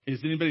Is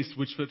anybody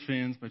Switchfoot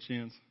fans by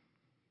chance?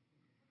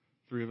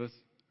 3 of us?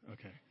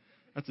 Okay.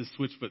 That's a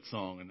Switchfoot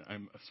song, and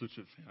I'm a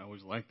Switchfoot fan. I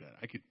always like that.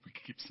 We could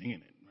keep singing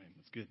it, right?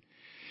 That's good.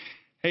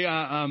 Hey,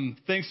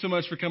 thanks so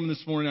much for coming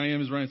this morning. I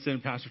am, as Ryan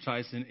said, Pastor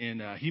Tyson,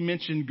 and he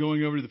mentioned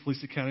going over to the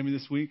police academy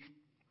this week.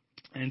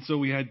 And so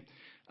we had,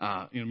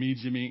 me,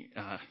 Jimmy,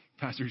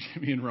 Pastor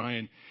Jimmy, and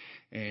Ryan,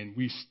 and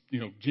we,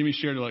 Jimmy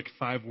shared like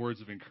 5 words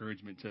of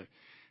encouragement to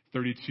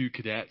 32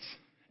 cadets.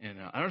 And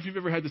I don't know if you've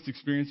ever had this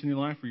experience in your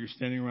life where you're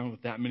standing around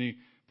with that many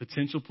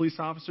potential police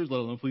officers, let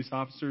alone police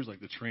officers, like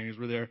the trainers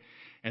were there,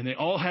 and they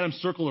all had them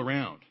circle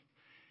around.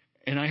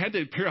 And I had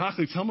to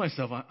periodically tell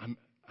myself,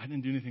 I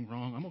didn't do anything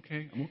wrong. I'm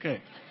okay,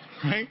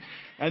 right?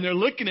 And they're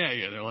looking at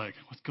you. They're like,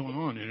 what's going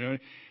on?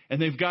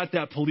 And they've got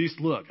that police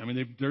look. I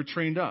mean, they're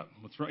trained up.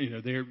 What's right?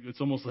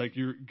 It's almost like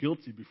you're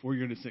guilty before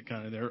you're innocent,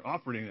 kind of. They're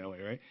operating that way,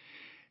 right?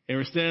 And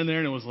we're standing there,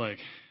 and it was like,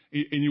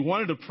 and you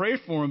wanted to pray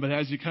for them, but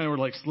as you kind of were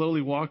like slowly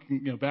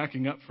walking,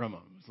 backing up from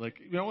them, it's like,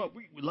 you know what?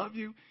 We love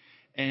you,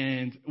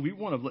 and we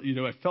want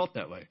to, I felt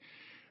that way.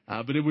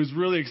 But it was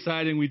really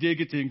exciting. We did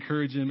get to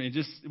encourage him, and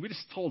we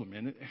just told him,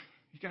 man,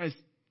 you guys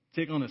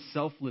take on a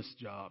selfless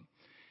job.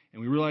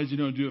 And we realize you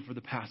don't do it for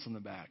the pats on the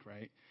back,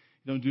 right?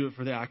 You don't do it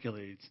for the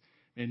accolades.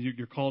 And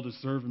you're called to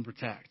serve and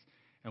protect.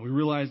 And we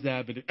realized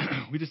that, but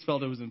we just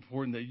felt it was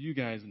important that you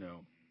guys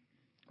know,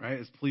 right?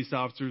 As police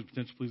officers,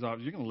 potential police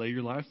officers, you're going to lay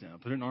your lives down,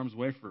 put it in harm's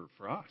way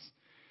for us.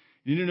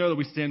 You need to know that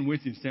we stand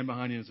with you and stand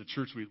behind you. As a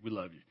church, we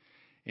love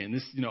you. And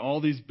this,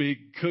 all these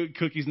big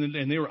cookies,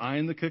 and they were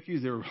eyeing the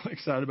cookies. They were really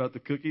excited about the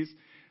cookies.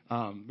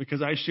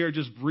 Because I shared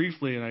just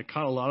briefly, and I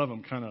caught a lot of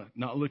them kind of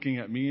not looking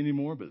at me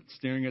anymore, but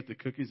staring at the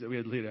cookies that we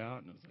had laid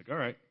out. And I was like, all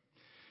right,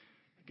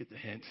 I get the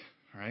hint,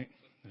 all right?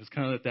 It was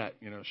kind of like that,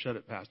 shut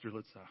it, Pastor.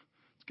 Let's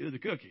get to the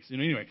cookies.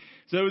 Anyway,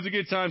 so it was a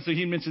good time. So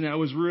he mentioned that. It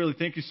was really,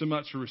 thank you so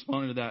much for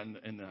responding to that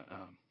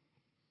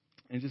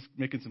and just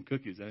making some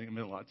cookies. I think it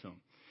meant a lot to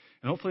him.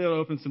 And hopefully that'll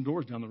open some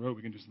doors down the road.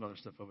 We can do some other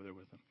stuff over there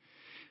with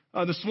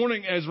him. This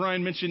morning, as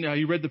Ryan mentioned,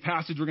 you read the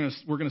passage. We're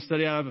going to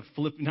study out of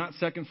not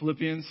Second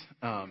Philippians.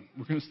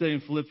 We're going to study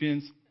in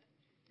Philippians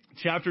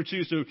chapter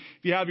 2. So if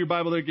you have your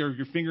Bible there,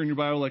 your finger in your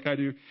Bible like I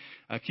do,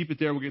 keep it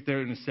there. We'll get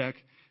there in a sec.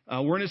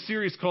 We're in a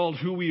series called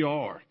Who We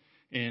Are.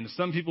 And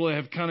some people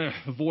have kind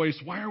of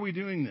voiced, why are we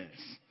doing this?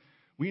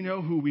 We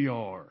know who we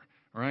are,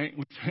 right?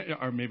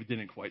 Or maybe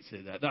didn't quite say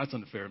that. That's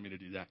unfair of me to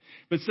do that.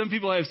 But some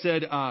people have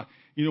said,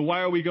 why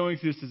are we going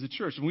through this as a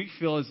church? And we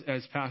feel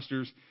as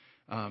pastors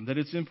that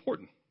it's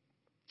important.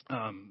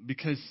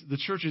 Because the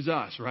church is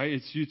us, right?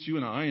 It's you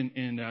and I.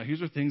 And here's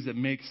the things that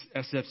makes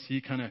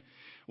SFC kind of, I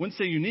wouldn't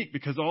say unique,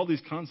 because all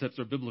these concepts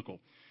are biblical,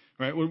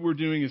 right? What we're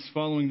doing is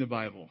following the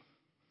Bible,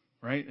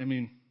 right? I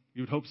mean,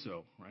 you would hope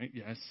so, right?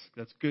 Yes,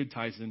 that's good,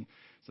 Tyson.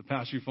 It's a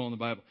pastor, you're following the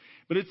Bible.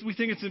 But we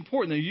think it's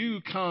important that you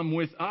come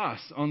with us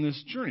on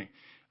this journey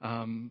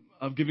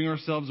of giving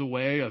ourselves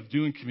away, of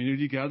doing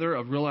community together,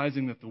 of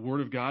realizing that the Word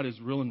of God is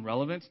real and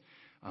relevant,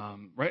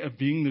 right? Of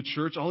being the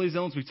church. All these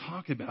elements we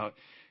talk about,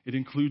 it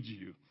includes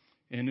you.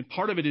 And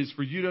part of it is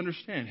for you to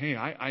understand, hey,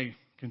 I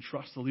can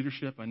trust the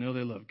leadership. I know they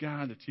love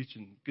God. They're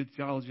teaching good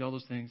theology, all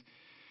those things.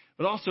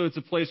 But also it's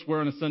a place where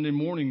on a Sunday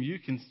morning you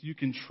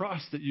can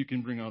trust that you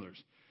can bring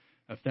others,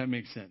 if that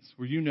makes sense.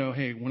 Where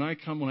hey, when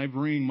I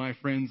bring my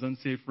friends,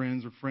 unsaved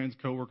friends or friends,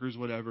 coworkers,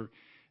 whatever,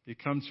 they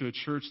come to a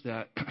church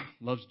that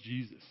loves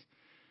Jesus,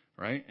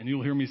 right? And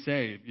you'll hear me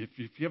say, if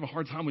you have a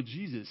hard time with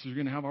Jesus, you're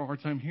going to have a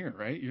hard time here,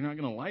 right? You're not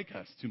going to like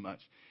us too much.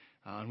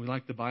 And we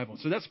like the Bible.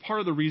 So that's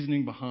part of the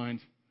reasoning behind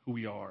who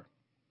we are.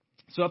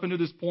 So up until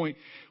this point,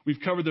 we've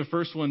covered the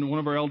first one. One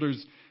of our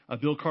elders,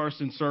 Bill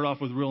Carson, started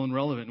off with real and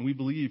relevant. And we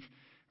believe,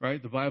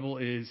 right, the Bible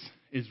is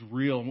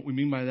real. And what we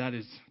mean by that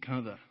is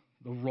kind of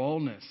the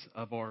rawness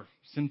of our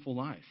sinful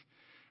life,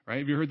 right?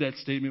 Have you heard that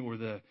statement where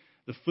the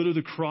foot of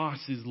the cross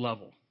is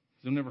level?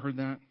 Has anyone ever heard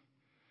that?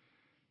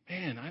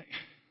 Man,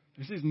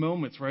 there's these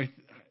moments, right?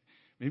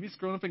 Maybe it's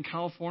growing up in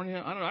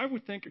California. I don't know. I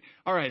would think,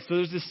 all right, so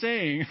there's this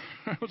saying.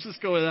 Let's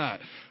just go with that.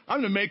 I'm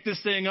going to make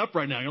this saying up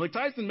right now. You're like,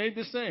 Tyson made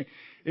this saying.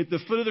 The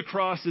foot of the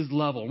cross is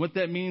level. What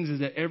that means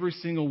is that every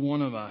single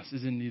one of us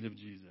is in need of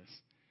Jesus.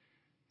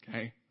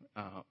 Okay?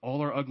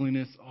 All our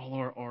ugliness, all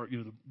our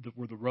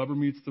where the rubber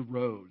meets the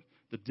road,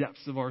 the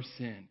depths of our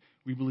sin,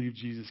 we believe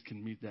Jesus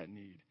can meet that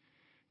need.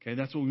 Okay?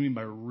 That's what we mean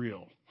by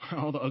real.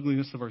 All the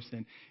ugliness of our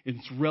sin.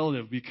 It's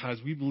relative because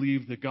we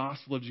believe the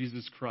gospel of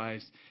Jesus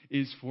Christ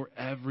is for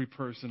every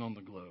person on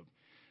the globe.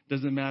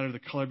 Doesn't matter the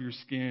color of your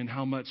skin,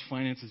 how much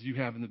finances you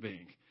have in the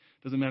bank.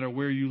 Doesn't matter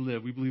where you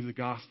live. We believe the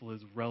gospel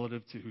is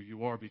relative to who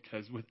you are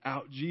because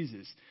without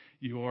Jesus,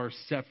 you are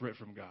separate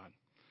from God.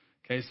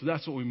 Okay, so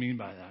that's what we mean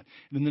by that.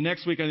 And then the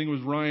next week, I think it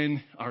was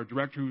Ryan, our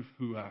director,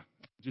 who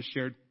just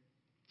shared.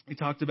 He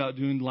talked about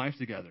doing life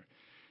together.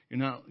 You're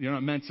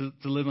not meant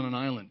to live on an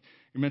island.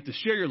 You're meant to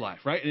share your life,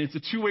 right? And it's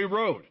a two-way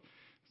road.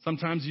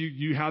 Sometimes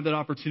you have that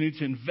opportunity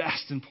to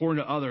invest and pour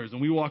into others,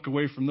 and we walk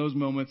away from those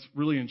moments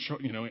really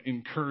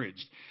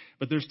encouraged.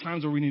 But there's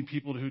times where we need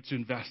people to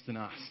invest in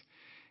us.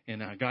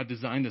 And God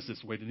designed us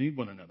this way to need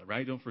one another,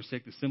 right? Don't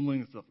forsake the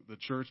assembling of the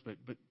church, but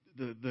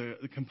the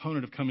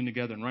component of coming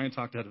together. And Ryan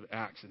talked out of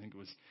Acts. I think it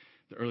was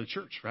the early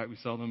church, right? We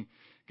saw them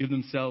give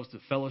themselves to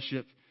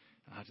fellowship,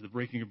 to the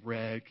breaking of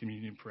bread,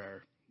 communion,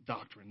 prayer,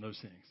 doctrine, those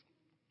things.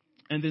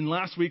 And then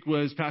last week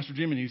was Pastor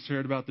Jim, and he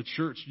shared about the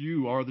church.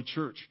 You are the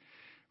church,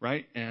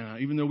 right?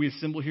 And even though we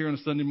assemble here on a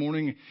Sunday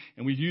morning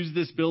and we use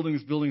this building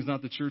is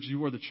not the church.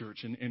 You are the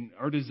church. And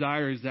our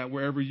desire is that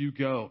wherever you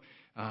go,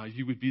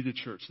 you would be the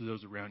church to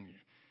those around you.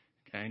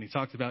 Okay? And he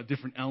talked about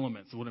different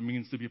elements of what it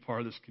means to be a part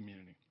of this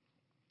community.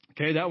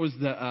 Okay, that was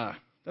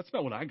that's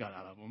about what I got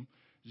out of them.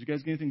 Did you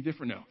guys get anything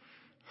different? No.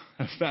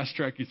 I'll fast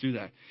track you through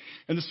that.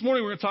 And this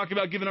morning we're going to talk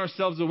about giving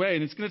ourselves away.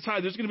 And it's going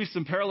to there's going to be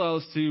some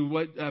parallels to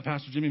what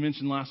Pastor Jimmy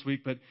mentioned last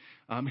week. But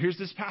here's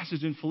this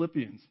passage in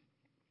Philippians.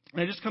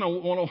 And I just kind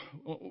of want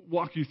to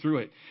walk you through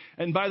it.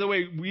 And by the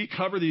way, we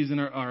cover these in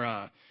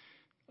our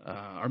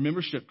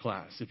membership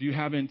class. If you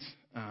haven't,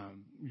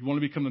 you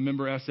want to become a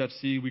member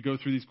SFC, we go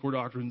through these core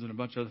doctrines and a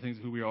bunch of other things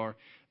of who we are.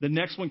 The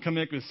next one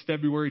coming up is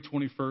February 21st.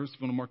 If you want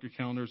to mark your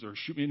calendars or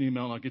shoot me an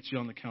email and I'll get you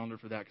on the calendar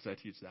for that because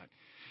I teach that.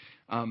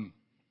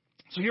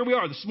 So here we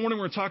are. This morning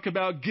we're going to talk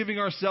about giving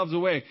ourselves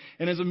away.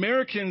 And as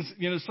Americans,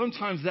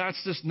 sometimes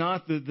that's just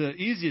not the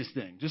easiest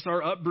thing. Just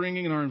our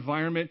upbringing and our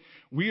environment.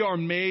 We are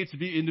made to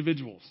be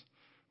individuals,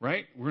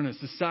 right? We're in a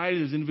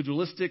society that's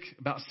individualistic,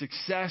 about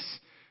success,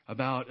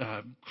 about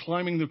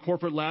climbing the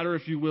corporate ladder,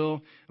 if you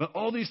will, about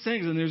all these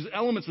things. And there's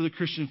elements of the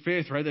Christian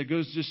faith, right, that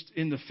goes just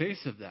in the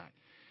face of that.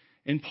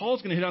 And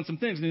Paul's going to hit on some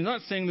things. And he's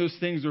not saying those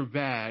things are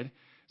bad.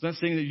 He's not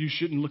saying that you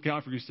shouldn't look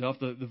out for yourself.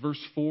 The verse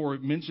 4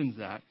 mentions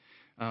that.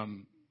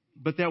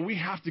 But that we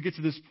have to get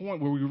to this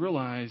point where we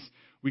realize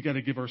we got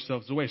to give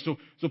ourselves away. So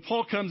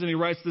Paul comes and he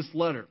writes this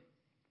letter.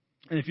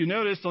 And if you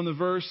notice on the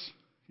verse,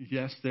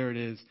 yes, there it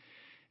is.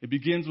 It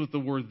begins with the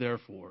word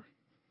therefore.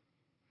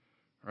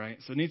 All right?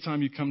 So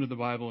anytime you come to the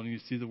Bible and you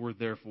see the word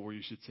therefore,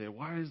 you should say,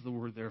 why is the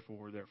word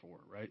therefore,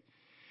 right?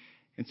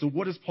 And so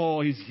what is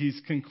Paul?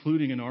 He's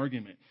concluding an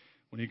argument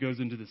when he goes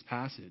into this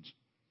passage.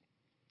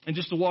 And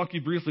just to walk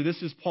you briefly,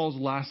 this is Paul's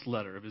last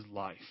letter of his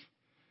life.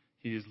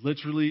 He is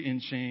literally in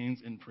chains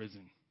in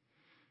prison.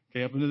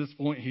 Okay, up until this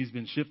point, he's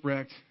been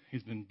shipwrecked,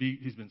 he's been beat,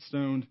 he's been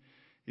stoned,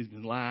 he's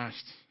been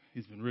lashed,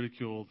 he's been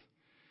ridiculed,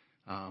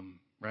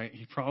 right?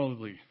 He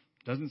probably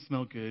doesn't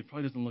smell good,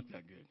 probably doesn't look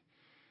that good,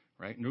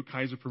 right? No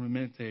Kaiser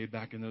Permanente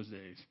back in those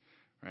days,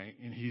 right?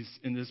 And he's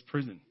in this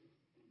prison.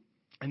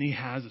 And he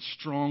has a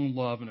strong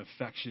love and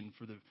affection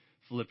for the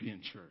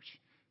Philippian church,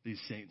 these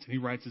saints. And he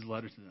writes his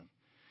letter to them.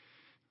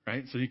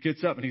 Right? So he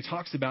gets up and he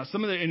talks about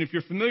some of the, and if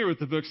you're familiar with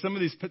the book, some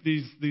of these,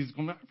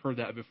 I've heard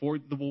that before,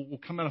 will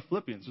come out of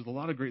Philippians. There's a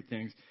lot of great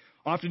things.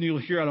 Often you'll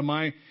hear out of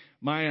my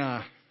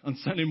on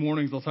Sunday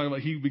mornings, they'll talk about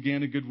he who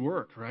began a good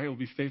work, right? Will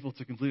be faithful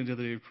to complete until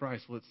the day of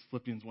Christ. Well, it's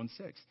Philippians 1:6.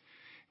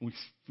 And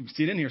we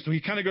see it in here. So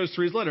he kind of goes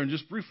through his letter. And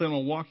just briefly, I'm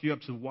going to walk you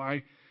up to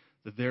why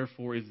the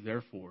therefore is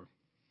therefore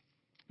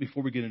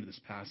before we get into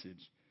this passage.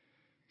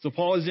 So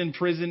Paul is in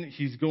prison.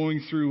 He's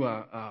going through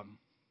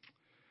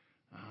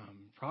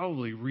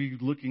probably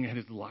re-looking at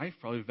his life,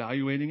 probably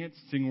evaluating it,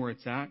 seeing where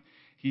it's at.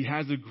 He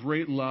has a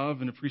great love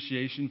and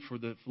appreciation for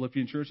the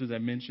Philippian church, as I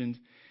mentioned.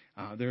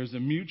 There's a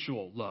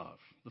mutual love.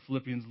 The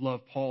Philippians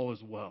love Paul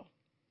as well.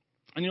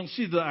 And you'll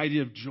see the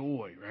idea of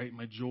joy, right?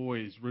 My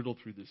joy is riddled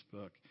through this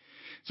book.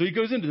 So he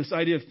goes into this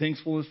idea of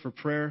thankfulness for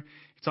prayer.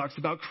 He talks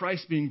about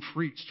Christ being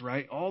preached,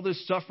 right? All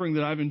this suffering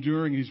that I'm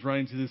enduring, he's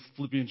writing to this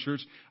Philippian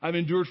church, I've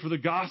endured for the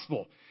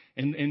gospel.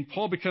 And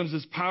Paul becomes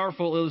this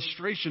powerful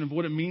illustration of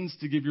what it means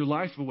to give your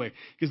life away.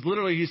 Because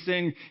literally he's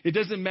saying, it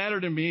doesn't matter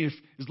to me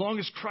as long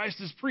as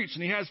Christ is preached.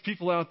 And he has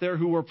people out there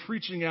who are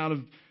preaching out of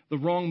the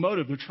wrong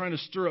motive. They're trying to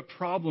stir up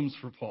problems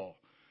for Paul.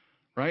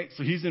 Right?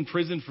 So he's in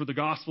prison for the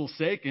gospel's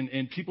sake,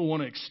 and people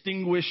want to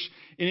extinguish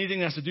anything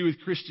that has to do with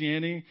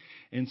Christianity.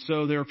 And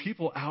so there are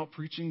people out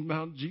preaching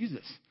about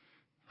Jesus,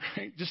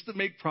 right? Just to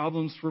make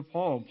problems for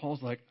Paul. And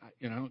Paul's like,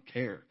 I don't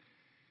care.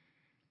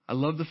 I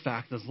love the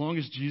fact that as long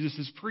as Jesus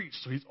is preached,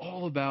 so he's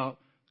all about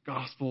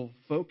gospel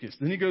focused.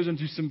 Then he goes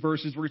into some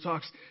verses where he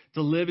talks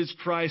to live is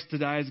Christ, to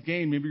die is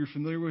gain. Maybe you're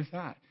familiar with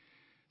that.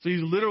 So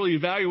he's literally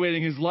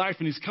evaluating his life,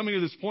 and he's coming to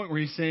this point where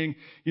he's saying,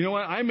 you know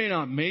what, I may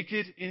not make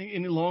it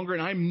any longer,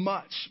 and I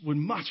would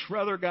much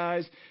rather,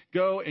 guys,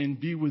 go and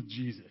be with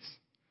Jesus.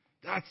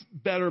 That's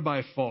better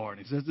by far. And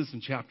he says this in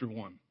chapter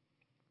 1.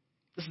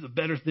 This is a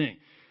better thing.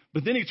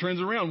 But then he turns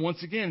around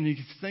once again, and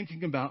he's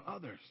thinking about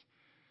others.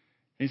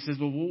 And he says,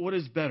 well, what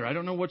is better? I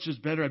don't know which is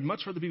better. I'd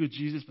much rather be with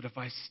Jesus, but if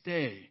I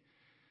stay,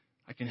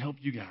 I can help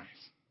you guys.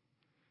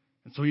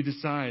 And so he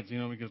decides, he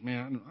goes,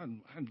 man,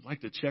 I'd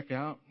like to check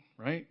out,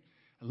 right?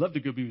 I'd love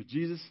to go be with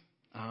Jesus,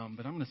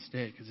 but I'm going to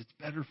stay because it's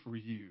better for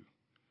you.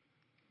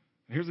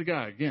 And here's a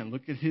guy, again,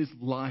 look at his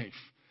life.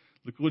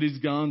 Look what he's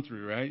gone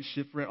through, right?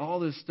 Shipwreck, all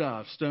this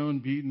stuff,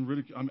 stoned, beaten,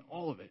 ridiculed,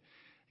 all of it.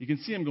 You can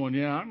see him going,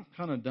 yeah, I'm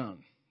kind of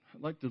done.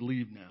 I'd like to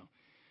leave now.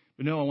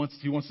 But no,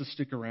 he wants to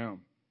stick around.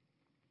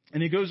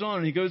 And he goes on,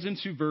 and he goes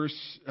into builds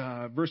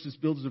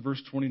to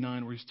verse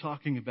 29, where he's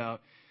talking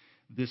about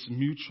this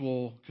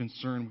mutual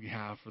concern we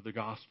have for the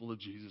gospel of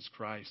Jesus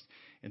Christ.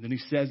 And then he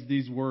says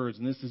these words,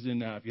 and this is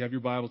in, if you have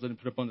your Bibles, I didn't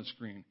put it up on the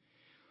screen.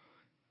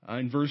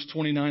 In verse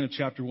 29 of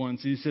chapter 1,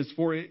 so he says,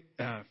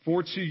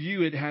 For to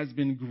you it has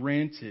been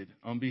granted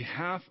on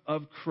behalf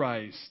of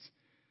Christ,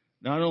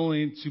 not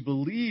only to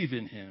believe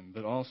in him,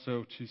 but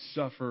also to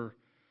suffer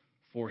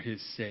for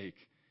his sake.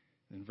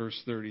 In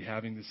verse 30,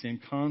 having the same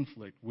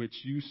conflict which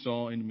you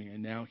saw in me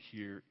and now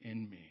hear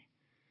in me.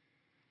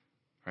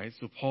 Right?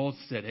 So Paul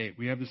said, hey,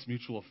 we have this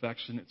mutual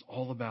affection. It's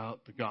all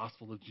about the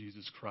gospel of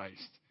Jesus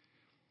Christ.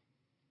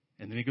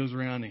 And then he goes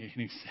around and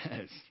he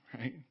says,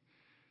 right?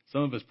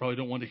 Some of us probably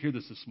don't want to hear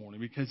this morning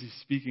because he's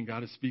speaking,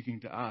 God is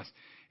speaking to us.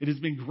 It has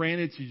been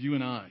granted to you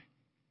and I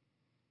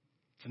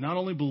to not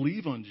only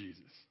believe on Jesus,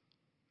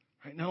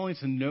 right? Not only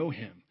to know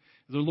him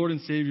as our Lord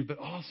and Savior, but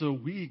also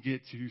we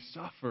get to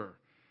suffer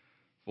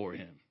for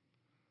him.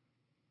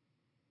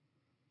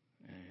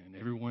 And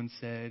everyone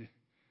said,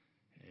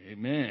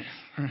 amen,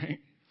 right?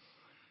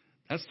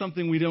 That's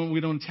something we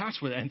don't attach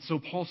with. And so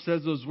Paul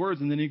says those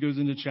words, and then he goes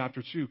into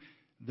chapter 2.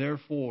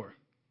 Therefore,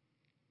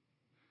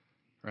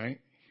 right?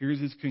 Here's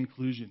his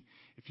conclusion.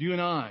 If you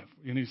and I,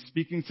 and he's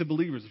speaking to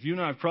believers, if you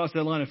and I have crossed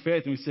that line of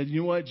faith and we said,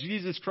 you know what,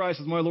 Jesus Christ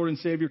is my Lord and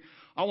Savior,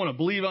 I want to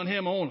believe on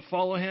him, I want to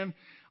follow him.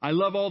 I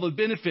love all the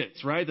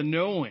benefits, right? The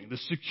knowing, the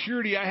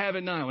security I have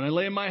at night. When I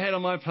lay my head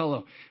on my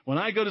pillow, when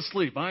I go to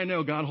sleep, I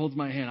know God holds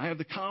my hand. I have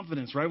the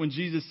confidence, right? When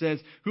Jesus says,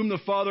 whom the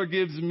Father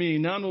gives me,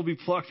 none will be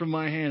plucked from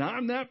my hand.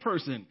 I'm that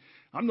person.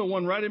 I'm the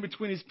one right in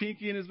between his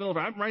pinky and his middle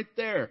finger. I'm right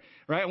there,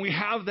 right? And we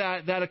have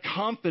that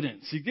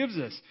confidence he gives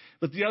us.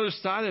 But the other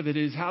side of it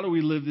is, how do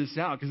we live this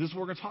out? Because this is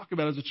what we're going to talk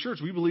about as a church.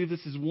 We believe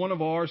this is one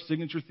of our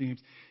signature themes,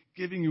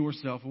 giving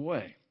yourself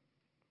away.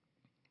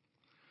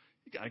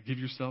 You got to give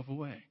yourself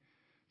away.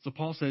 So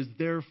Paul says,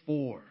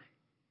 therefore,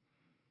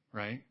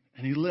 right?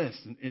 And he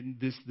lists in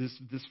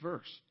this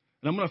verse.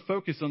 And I'm going to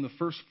focus on the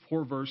first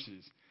 4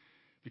 verses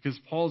because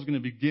Paul's going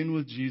to begin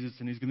with Jesus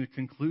and he's going to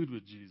conclude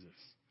with Jesus.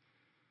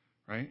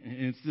 Right?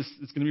 And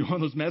it's going to be one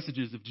of those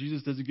messages. If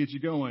Jesus doesn't get you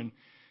going,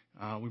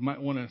 we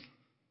might want to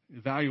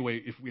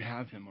evaluate if we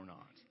have him or not.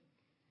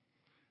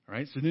 All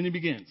right? So then he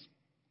begins.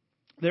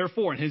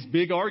 Therefore, and his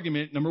big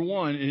argument, number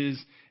 1,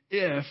 is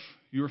if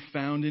you're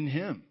found in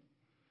him.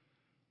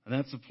 And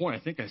that's the point.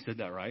 I think I said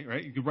that right?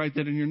 You can write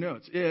that in your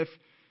notes. If,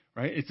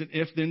 right? It's an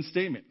if-then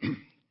statement.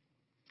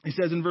 He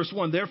says in verse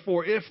 1,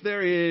 therefore, if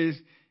there is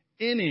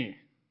any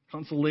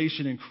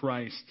consolation in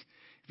Christ,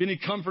 if any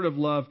comfort of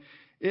love,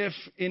 if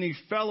any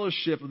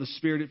fellowship of the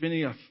Spirit, if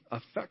any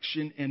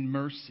affection and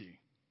mercy.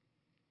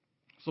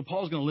 So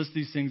Paul's going to list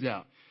these things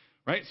out,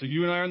 right? So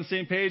you and I are on the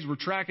same page. We're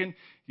tracking.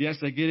 Yes,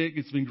 I get it.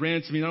 It's been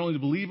granted to me not only to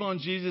believe on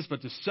Jesus,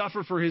 but to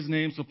suffer for his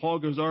name. So Paul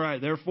goes, all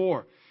right,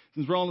 therefore,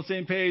 since we're all on the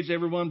same page,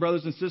 everyone,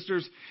 brothers and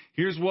sisters,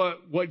 here's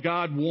what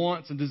God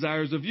wants and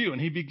desires of you.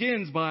 And he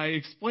begins by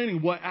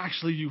explaining what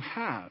actually you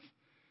have,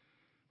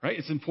 right?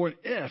 It's important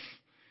if,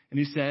 and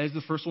he says,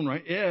 the first one,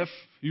 right? If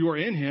you are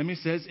in him, he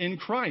says, in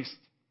Christ.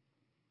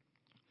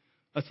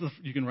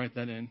 You can write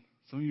that in.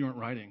 Some of you aren't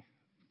writing.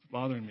 It's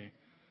bothering me.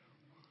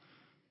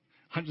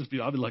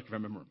 I'll be lucky if I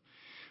remember them.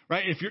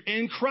 Right? If you're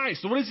in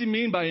Christ. So what does he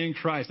mean by in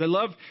Christ? I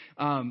love,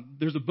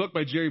 there's a book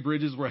by Jerry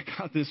Bridges where I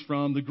got this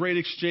from, The Great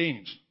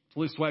Exchange.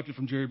 Totally swiped it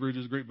from Jerry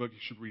Bridges. Great book. You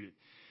should read it.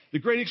 The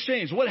Great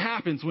Exchange. What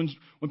happens when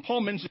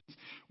Paul mentions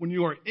when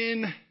you are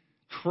in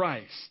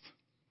Christ?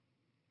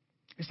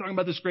 He's talking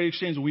about this great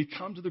exchange when we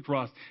come to the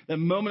cross, that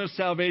moment of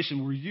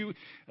salvation where you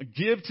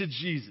give to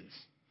Jesus,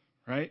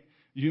 right?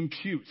 You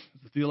impute,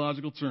 the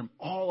theological term,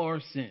 all our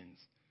sins,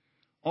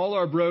 all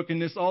our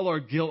brokenness, all our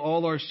guilt,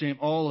 all our shame,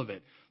 all of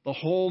it, the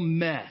whole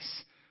mess.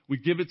 We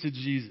give it to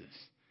Jesus.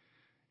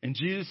 And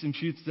Jesus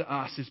imputes to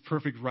us his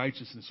perfect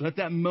righteousness. So at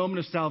that moment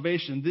of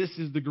salvation, this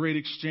is the great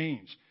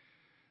exchange.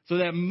 So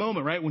that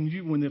moment, right, when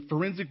the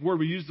forensic word,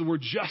 we use the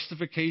word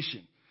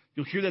justification.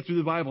 You'll hear that through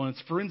the Bible, and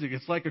it's forensic.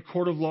 It's like a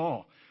court of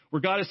law,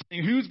 where God is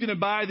saying, who's going to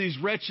buy these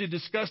wretched,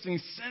 disgusting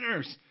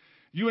sinners?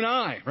 You and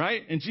I,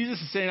 right? And Jesus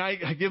is saying,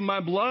 I give my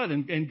blood,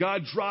 and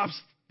God drops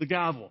the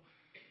gavel.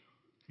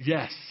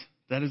 Yes,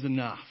 that is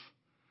enough,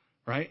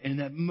 right?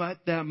 And at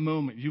that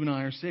moment, you and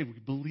I are saved. We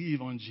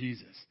believe on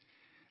Jesus.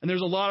 And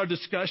there's a lot of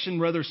discussion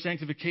whether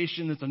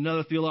sanctification, that's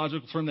another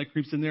theological term that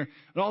creeps in there.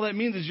 And all that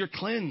means is you're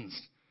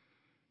cleansed.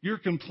 You're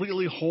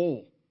completely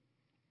whole.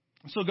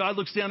 So God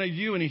looks down at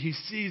you and he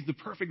sees the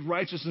perfect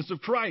righteousness of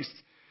Christ.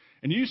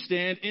 And you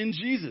stand in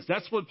Jesus.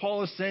 That's what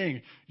Paul is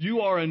saying.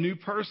 You are a new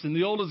person.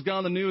 The old is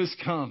gone, the new has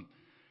come.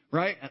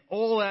 Right? And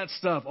all that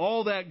stuff,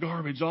 all that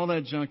garbage, all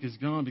that junk is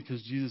gone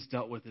because Jesus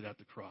dealt with it at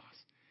the cross.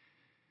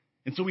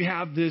 And so we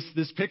have this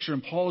picture,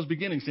 and Paul is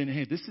beginning saying,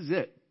 hey, this is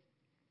it.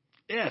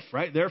 If,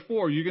 right?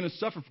 Therefore, you're going to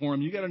suffer for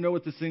him. You got to know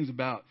what this thing's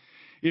about.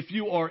 If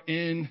you are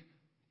in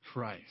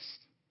Christ.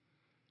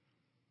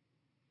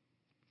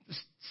 Just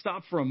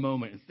stop for a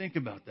moment and think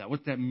about that,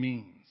 what that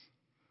means.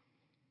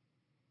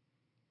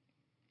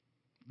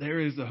 There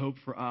is a hope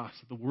for us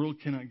that the world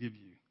cannot give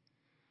you.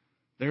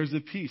 There's a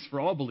peace for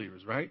all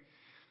believers, right?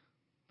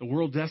 The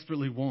world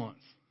desperately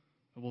wants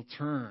that will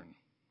turn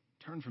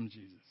from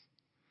Jesus.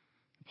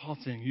 Paul's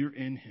saying, you're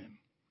in him.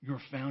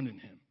 You're found in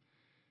him.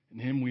 In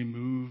him we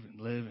move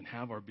and live and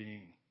have our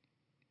being.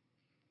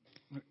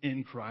 We're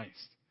in Christ.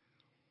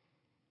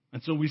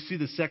 And so we see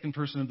the second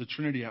person of the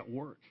Trinity at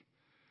work,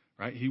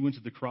 right? He went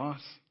to the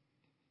cross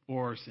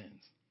for our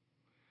sins.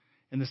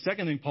 And the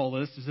second thing Paul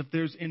lists is if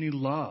there's any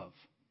love,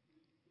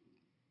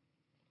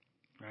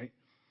 right?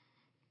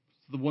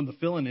 So the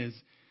fill-in is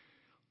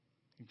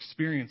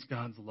experience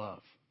God's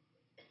love.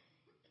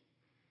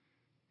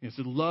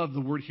 So the love,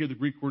 the word here, the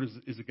Greek word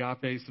is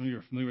agape. Some of you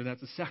are familiar with that.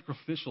 It's a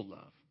sacrificial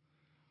love.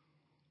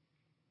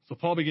 So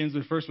Paul begins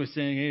first by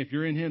saying, hey, if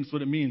you're in him, that's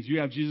what it means.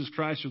 You have Jesus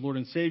Christ, your Lord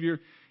and Savior.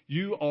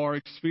 You are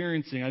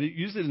experiencing, I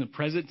use it in the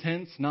present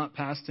tense, not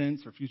past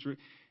tense or future,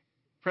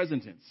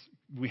 present tense.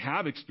 We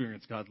have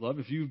experienced God's love.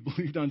 If you've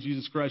believed on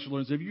Jesus Christ, your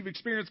Lord and Savior, you've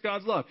experienced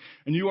God's love.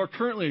 And you are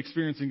currently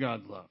experiencing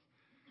God's love.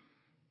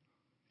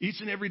 Each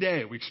and every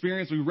day, we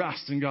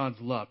rest in God's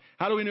love.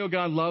 How do we know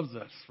God loves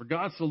us? For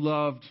God so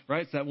loved,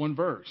 right? It's that one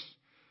verse.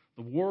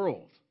 The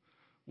world.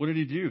 What did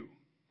he do?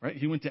 Right?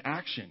 He went to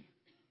action.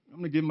 I'm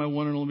going to give my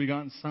one and only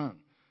begotten Son.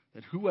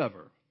 That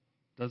whoever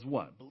does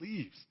what?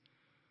 Believes.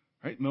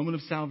 Right? Moment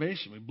of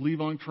salvation. We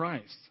believe on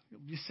Christ.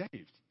 You'll be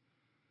saved.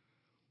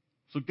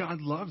 So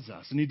God loves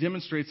us, and he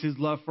demonstrates his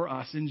love for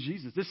us in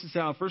Jesus. This is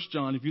how 1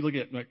 John, if you look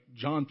at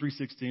John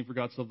 3:16, for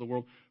God so loved the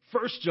world,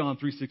 1 John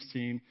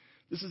 3:16,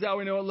 this is how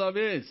we know what love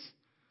is.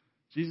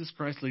 Jesus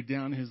Christ laid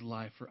down his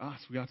life for us.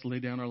 We got to lay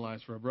down our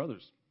lives for our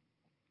brothers.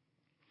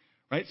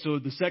 Right? So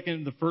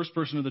the first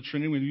person of the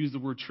Trinity, when we use the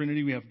word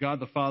Trinity, we have God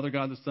the Father,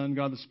 God the Son,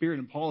 God the Spirit.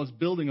 And Paul is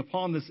building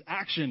upon this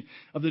action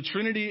of the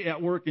Trinity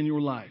at work in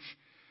your life.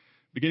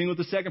 Beginning with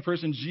the second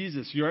person,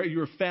 Jesus. You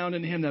are found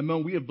in him. That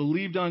moment we have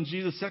believed on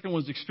Jesus. Second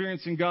one is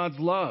experiencing God's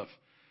love.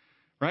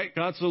 Right?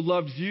 God so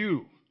loved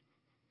you.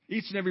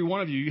 Each and every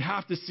one of you. You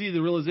have to see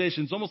the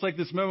realization. It's almost like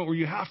this moment where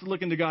you have to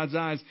look into God's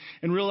eyes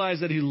and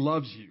realize that he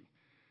loves you.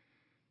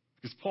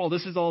 Because Paul,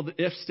 this is all the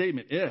if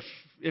statement.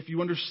 If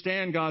you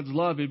understand God's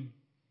love, it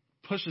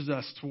pushes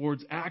us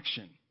towards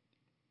action.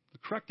 The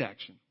correct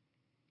action.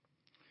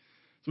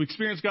 So we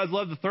experience God's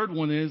love. The third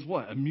one is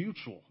what? A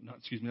mutual.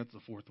 That's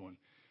the fourth one.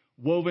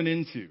 Woven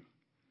into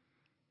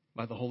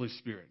by the Holy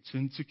Spirit. It's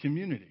into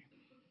community.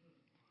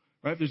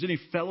 Right? If there's any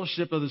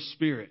fellowship of the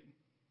Spirit.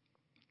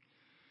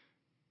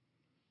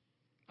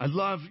 I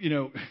love,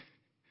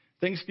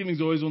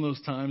 Thanksgiving's always one of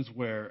those times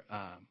where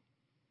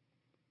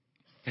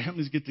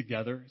families get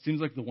together. It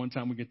seems like the one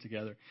time we get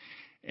together.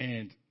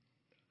 And,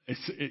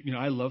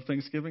 I love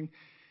Thanksgiving.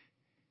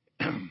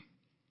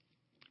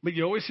 But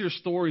you always hear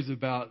stories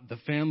about the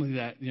family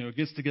that,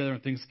 gets together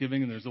on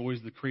Thanksgiving, and there's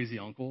always the crazy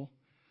uncle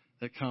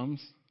that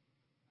comes.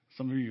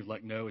 Some of you are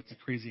like, no, it's a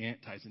crazy Aunt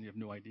Tyson. You have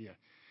no idea.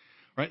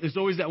 Right? There's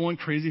always that one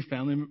crazy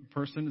family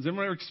person. Has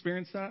anyone ever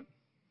experienced that?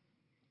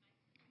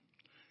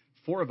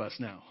 4 of us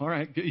now. All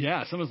right.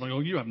 Yeah. Someone's like, oh,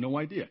 you have no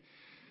idea.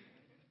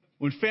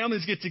 When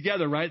families get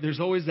together, right,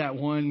 there's always that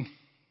one.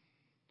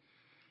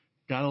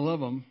 Gotta love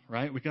them,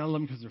 right? We gotta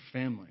love them because they're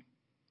family.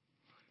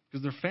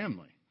 Because they're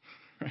family,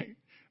 right?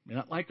 I may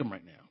not like them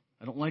right now.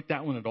 I don't like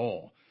that one at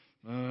all.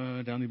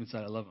 Down deep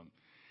inside, I love them.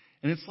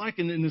 And it's like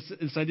in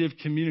this idea of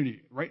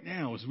community. Right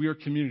now, as we are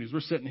communities,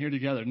 we're sitting here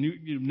together.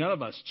 None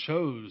of us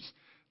chose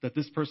that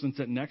this person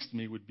sitting next to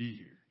me would be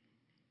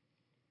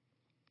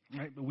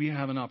here. Right? But we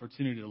have an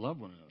opportunity to love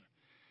one another.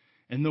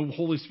 And the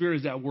Holy Spirit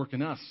is at work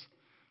in us,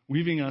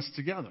 weaving us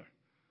together.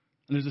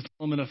 And there's this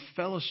element of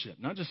fellowship,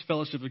 not just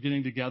fellowship of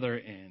getting together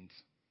and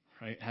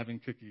having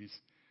cookies,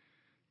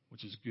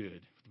 which is good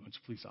with a bunch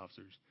of police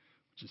officers,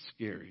 which is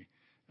scary.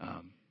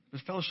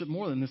 There's fellowship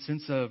more than the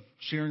sense of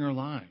sharing our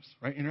lives,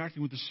 right?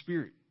 Interacting with the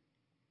Spirit.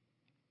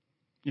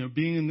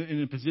 Being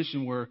in a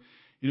position where,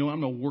 I'm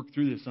going to work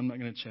through this. I'm not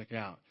going to check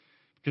out.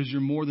 Because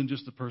you're more than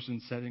just the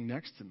person sitting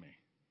next to me.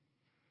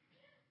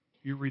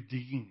 You're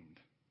redeemed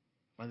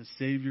by the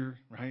Savior,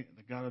 right?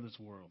 The God of this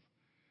world.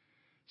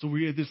 So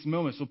we're at this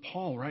moment. So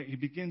Paul, right, he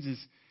begins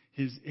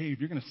his hey, if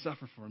you're going to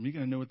suffer for him, you're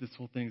going to know what this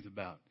whole thing is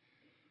about.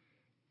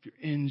 If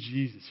you're in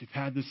Jesus, you've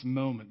had this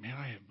moment, man,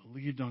 I have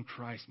believed on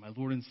Christ, my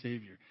Lord and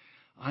Savior.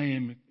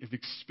 Have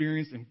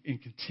experienced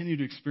and continue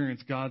to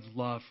experience God's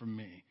love for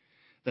me.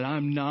 That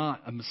I'm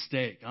not a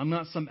mistake. I'm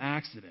not some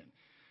accident.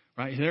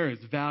 Right? There is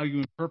value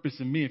and purpose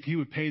in me if he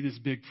would pay this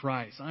big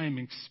price. I am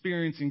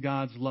experiencing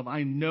God's love.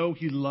 I know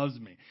he loves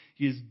me.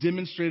 He has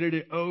demonstrated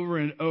it over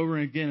and over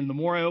again. And the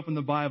more I open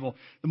the Bible,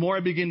 the more I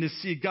begin to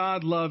see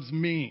God loves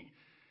me.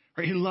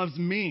 Right? He loves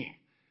me.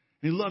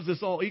 And he loves us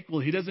all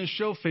equally. He doesn't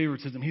show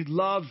favoritism. He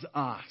loves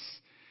us.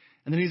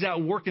 And then he's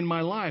at work in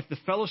my life. The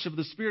fellowship of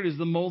the Spirit is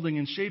the molding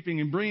and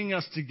shaping and bringing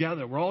us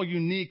together. We're all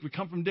unique. We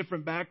come from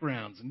different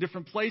backgrounds and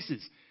different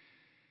places.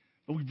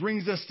 But he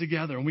brings us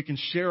together and we can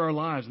share our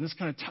lives. And this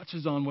kind of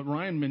touches on what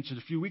Ryan mentioned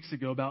a few weeks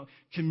ago about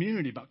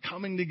community, about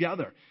coming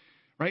together,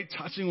 right?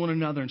 Touching one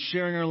another and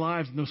sharing our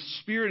lives. And the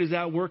Spirit is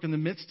at work in the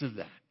midst of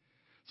that.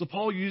 So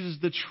Paul uses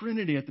the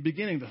Trinity at the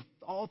beginning,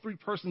 all 3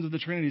 persons of the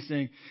Trinity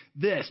saying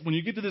this. When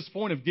you get to this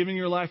point of giving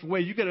your life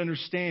away, you got to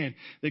understand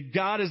that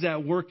God is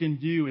at work in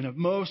you in a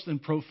most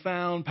and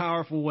profound,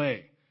 powerful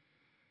way.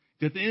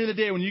 At the end of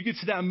the day, when you get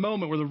to that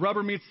moment where the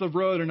rubber meets the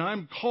road and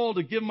I'm called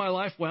to give my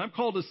life away, I'm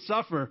called to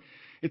suffer,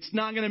 it's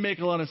not going to make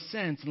a lot of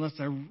sense unless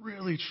I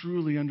really,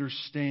 truly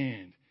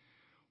understand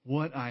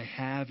what I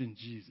have in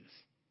Jesus.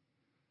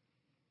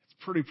 It's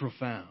pretty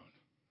profound.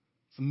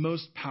 It's the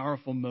most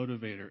powerful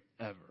motivator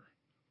ever.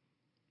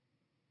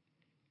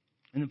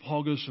 And then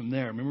Paul goes from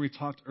there. Remember we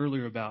talked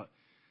earlier about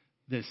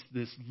this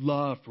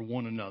love for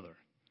one another,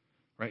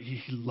 right?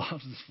 He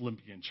loves this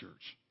Philippian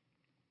church.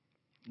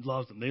 He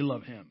loves them. They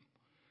love him,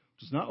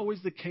 which is not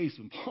always the case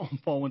when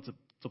Paul went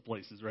to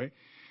places, right?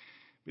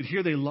 But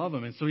here they love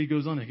him. And so he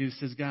goes on and he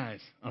says, guys,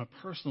 on a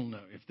personal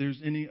note, if there's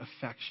any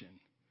affection,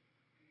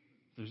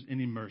 if there's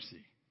any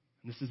mercy,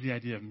 and this is the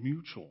idea of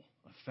mutual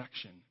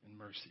affection and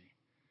mercy.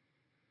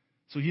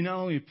 So he not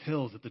only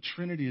appeals that the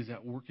Trinity is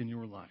at work in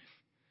your life,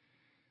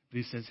 but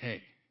he says,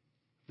 hey,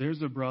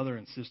 there's a brother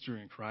and sister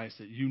in Christ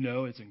that you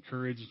know has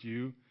encouraged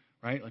you,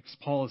 right? Like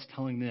Paul is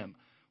telling them,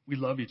 we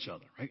love each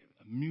other, right?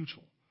 A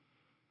mutual.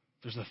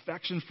 There's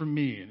affection for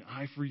me and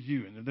I for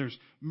you, and there's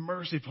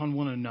mercy upon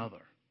one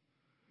another.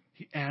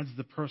 He adds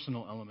the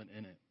personal element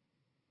in it.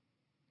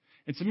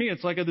 And to me,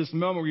 it's like at this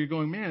moment where you're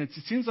going, man, it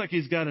seems like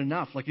he's got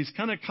enough, like he's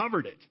kind of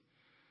covered it,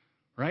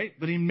 right?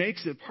 But he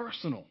makes it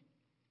personal.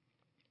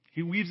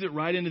 He weaves it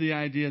right into the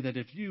idea that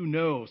if you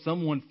know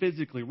someone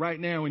physically right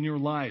now in your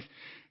life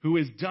who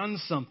has done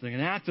something, an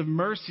act of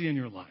mercy in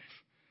your life,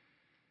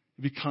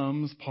 it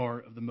becomes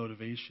part of the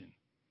motivation.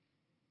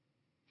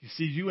 You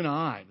see, you and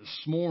I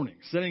this morning,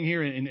 sitting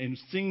here and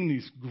singing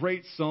these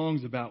great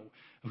songs about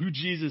who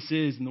Jesus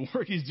is and the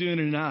work he's doing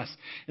in us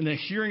and the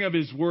hearing of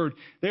his word,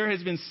 there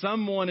has been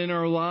someone in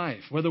our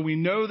life, whether we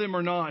know them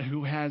or not,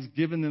 who has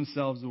given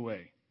themselves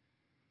away,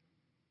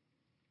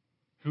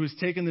 who has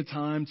taken the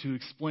time to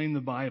explain the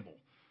Bible,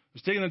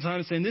 who's taken the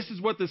time to say, this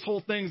is what this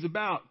whole thing's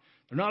about.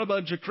 They're not a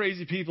bunch of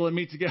crazy people that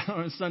meet together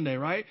on a Sunday,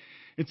 right?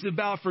 It's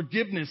about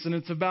forgiveness, and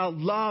it's about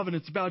love, and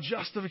it's about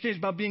justification,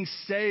 about being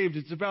saved.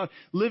 It's about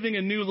living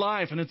a new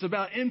life, and it's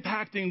about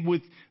impacting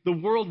with the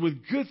world with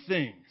good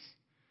things.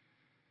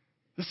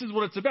 This is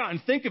what it's about.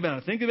 And think about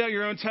it. Think about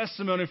your own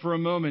testimony for a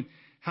moment.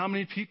 How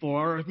many people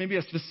are maybe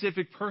a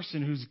specific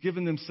person who's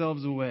given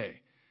themselves away?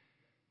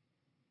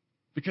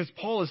 Because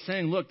Paul is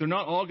saying, look, they're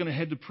not all going to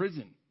head to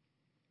prison.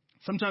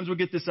 Sometimes we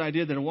get this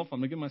idea that, well, if I'm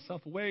going to give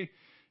myself away,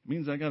 it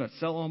means I got to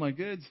sell all my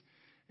goods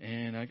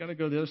and I got to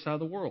go to the other side of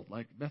the world,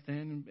 like Beth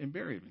Ann and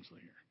Barry eventually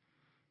here.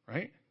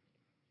 Right?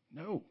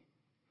 No.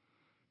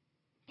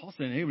 Paul's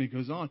saying, hey, when he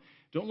goes on,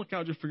 don't look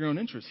out just for your own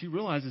interests. He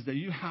realizes that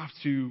you have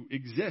to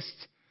exist.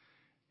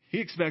 He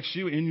expects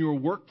you in your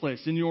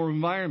workplace, in your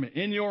environment,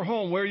 in your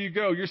home, where you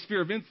go, your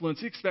sphere of influence.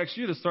 He expects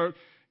you to start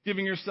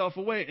giving yourself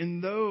away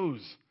in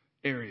those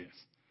areas.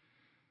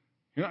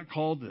 You're not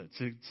called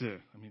to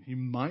he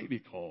might be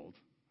called.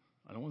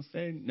 I don't want to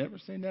say never.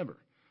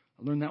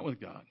 I learned that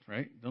with God,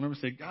 right? Don't ever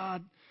say,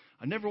 God,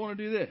 I never want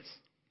to do this.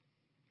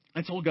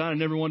 I told God I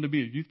never wanted to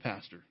be a youth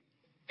pastor.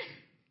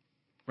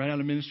 Right out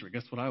of ministry.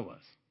 Guess what I was?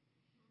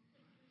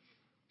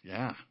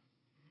 Yeah.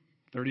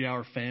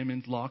 30-hour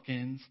famines,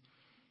 lock-ins.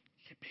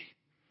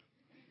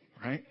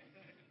 Yippee. Right?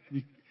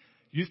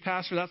 Youth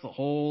pastor, that's a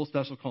whole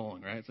special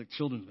calling, right? It's like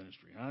children's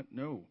ministry.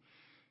 No.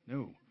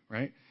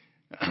 Right?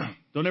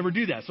 Don't ever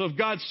do that. So if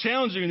God's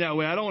challenging you in that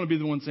way, I don't want to be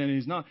the one saying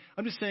he's not.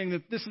 I'm just saying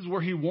that this is where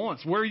he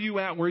wants. Where are you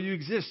at? Where you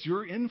exist?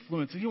 Your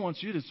influence. He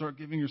wants you to start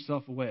giving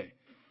yourself away.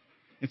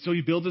 And so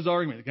he builds his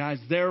argument. Guys,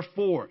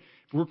 therefore,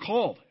 if we're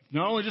called,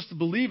 not only just to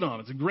believe on him,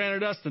 it's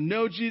granted us to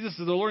know Jesus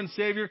as the Lord and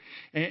Savior,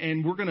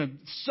 and we're going to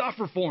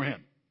suffer for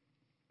him.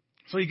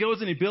 So he goes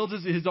and he builds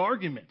his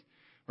argument,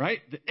 right?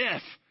 The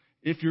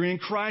if you're in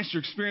Christ,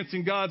 you're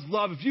experiencing God's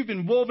love. If you've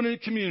been woven in a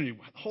community,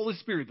 the Holy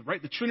Spirit,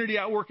 right, the Trinity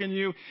at work in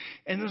you,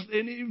 and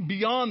even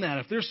beyond that,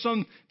 if there's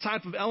some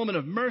type of element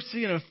of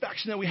mercy and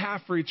affection that we have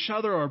for each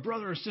other, our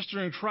brother or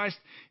sister in Christ,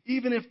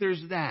 even if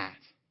there's that,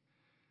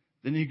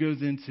 then he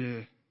goes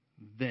into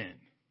then,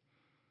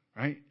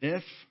 right?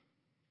 If,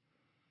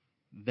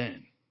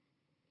 then.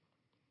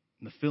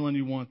 And the feeling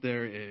you want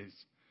there is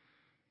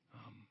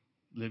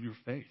live your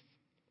faith,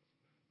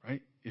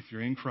 right? If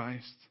you're in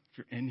Christ, if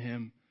you're in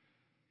him,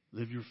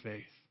 live your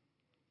faith.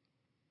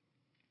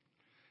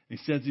 And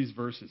he says these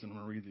verses, and I'm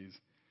going to read these.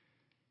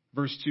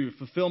 Verse 2,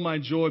 fulfill my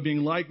joy, being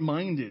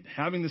like-minded,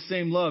 having the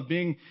same love,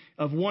 being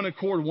of one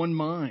accord, one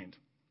mind.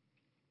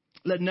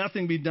 Let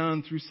nothing be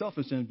done through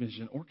selfish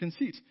ambition or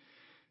conceit,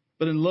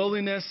 but in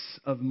lowliness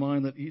of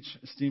mind, let each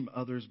esteem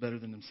others better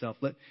than himself.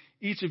 Let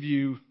each of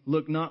you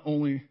look not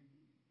only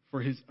for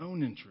his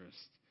own interest,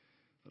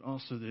 but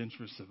also the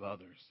interests of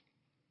others.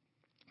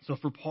 So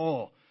for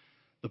Paul,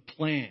 the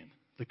plan,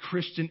 the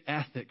Christian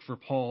ethic for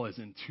Paul is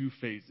in two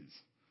phases.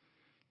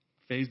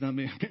 Phase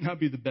may not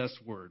be the best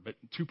word, but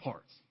two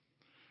parts,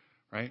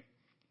 right?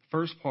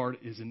 First part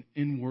is an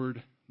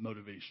inward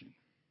motivation.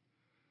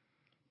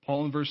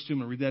 Paul in verse 2, I'm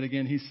going to read that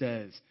again. He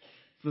says,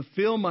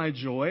 fulfill my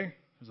joy,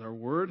 is our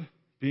word,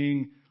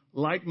 being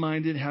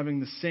like-minded, having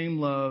the same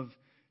love,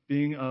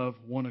 being of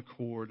one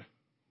accord,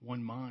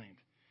 one mind.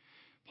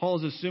 Paul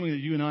is assuming that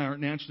you and I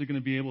aren't naturally going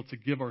to be able to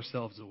give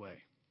ourselves away.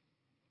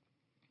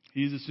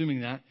 He's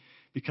assuming that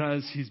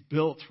because he's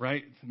built,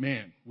 right,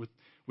 man, with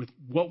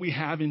what we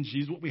have in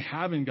Jesus, what we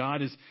have in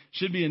God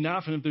should be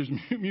enough. And if there's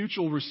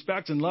mutual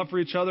respect and love for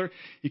each other,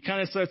 he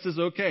kind of says,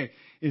 okay,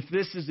 if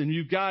this is, and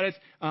you've got it,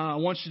 I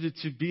want you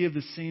to be of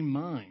the same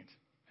mind.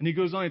 And he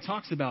goes on, he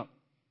talks about,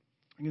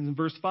 in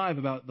verse 5,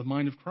 about the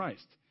mind of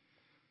Christ.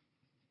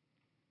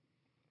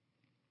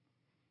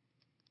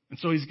 And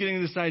so he's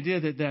getting this idea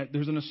that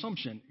there's an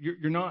assumption.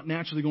 You're not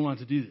naturally going to want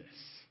to do this.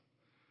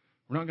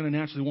 We're not going to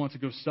naturally want to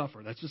go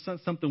suffer. That's just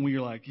not something where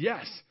you're like,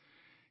 yes,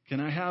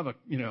 can I have a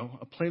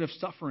plate of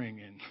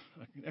suffering and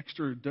an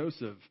extra dose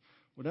of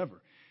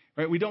whatever,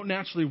 right? We don't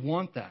naturally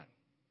want that.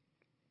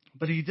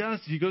 But he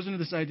does. He goes into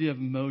this idea of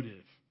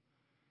motive.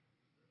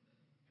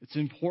 It's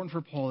important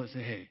for Paul to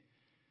say, hey,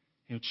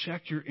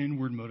 check your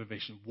inward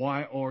motivation.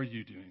 Why are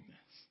you doing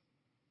this?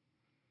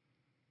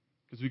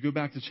 Because we go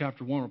back to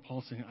chapter 1 where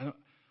Paul's saying,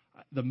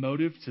 the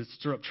motive to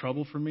stir up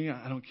trouble for me,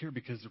 I don't care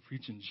because they're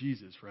preaching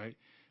Jesus, right?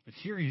 But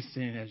here he's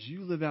saying, as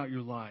you live out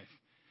your life,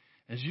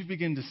 as you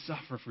begin to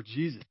suffer for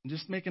Jesus, and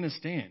just making a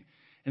stand.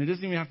 And it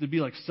doesn't even have to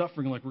be like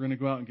suffering like we're going to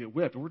go out and get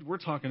whipped. We're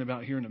talking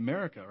about here in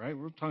America, right?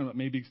 We're talking about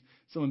maybe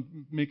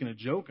someone making a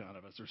joke out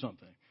of us or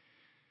something.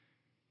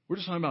 We're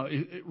just talking about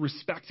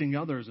respecting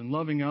others and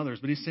loving others.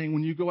 But he's saying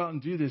when you go out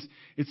and do this,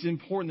 it's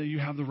important that you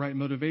have the right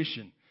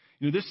motivation.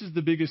 This is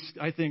the biggest,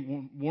 I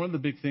think, one of the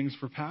big things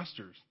for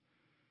pastors.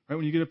 Right?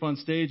 When you get up on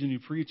stage and you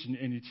preach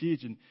and you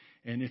teach, and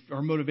if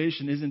our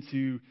motivation isn't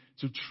to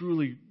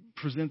truly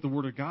present the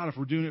Word of God, if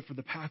we're doing it for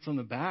the pats on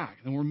the back,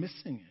 then we're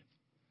missing it.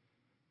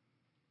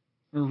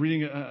 We're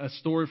reading a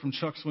story from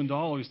Chuck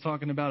Swindoll. He was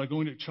talking about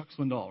going to Chuck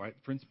Swindoll, right?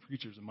 The Prince of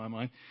Preachers in my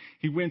mind.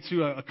 He went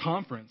to a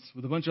conference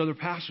with a bunch of other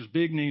pastors,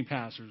 big name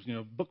pastors,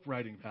 book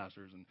writing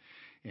pastors,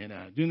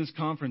 and doing this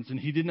conference. And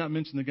he did not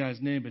mention the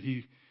guy's name, but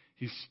he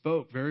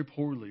spoke very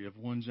poorly of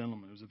one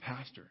gentleman who was a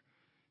pastor.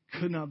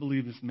 Could not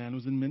believe this man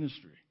was in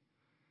ministry.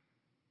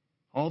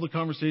 All the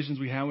conversations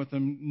we had with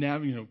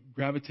him,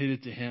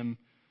 gravitated to him,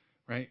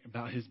 right,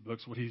 about his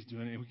books, what he's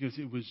doing, because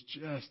it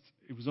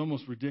was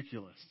almost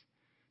ridiculous.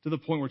 To the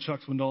point where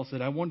Chuck Swindoll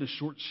said, I wanted to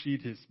short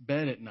sheet his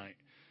bed at night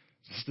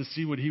just to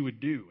see what he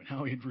would do and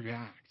how he'd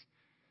react.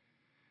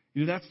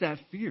 That's that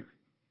fear,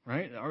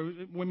 right?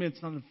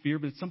 It's not a fear,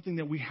 but it's something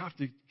that we have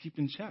to keep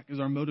in check is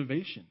our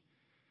motivation.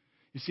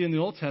 You see, in the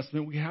Old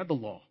Testament, we had the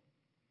law.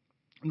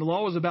 And the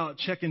law was about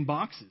checking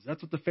boxes.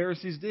 That's what the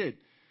Pharisees did.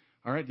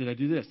 All right, did I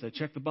do this? Did I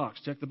check the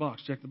box, check the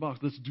box, check the box?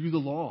 Let's do the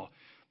law.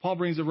 Paul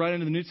brings it right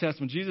into the New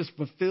Testament. Jesus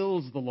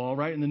fulfills the law,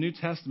 right? In the New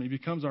Testament, he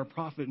becomes our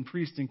prophet and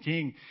priest and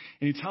king.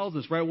 And he tells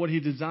us, right, what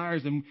he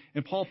desires. And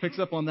Paul picks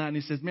up on that and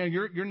he says, man,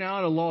 you're now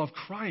at a law of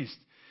Christ.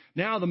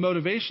 Now the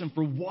motivation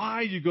for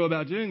why you go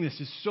about doing this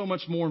is so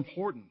much more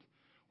important.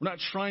 We're not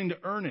trying to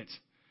earn it.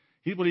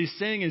 What he's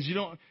saying is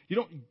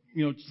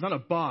it's not a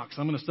box.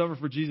 I'm going to suffer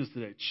for Jesus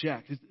today.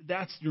 Check.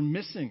 You're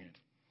missing it.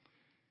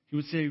 He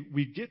would say,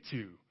 we get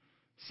to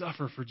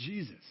suffer for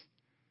Jesus.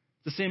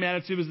 The same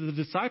attitude as the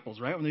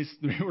disciples, right? When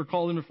they were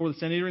called in before the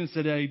Sanhedrin and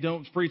said, hey,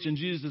 don't preach in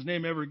Jesus'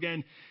 name ever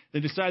again. They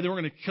decided they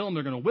weren't going to kill him.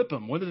 They're going to whip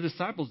him. What did the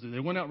disciples do? They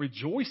went out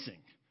rejoicing.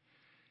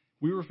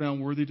 We were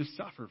found worthy to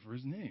suffer for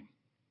his name.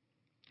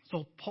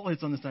 So Paul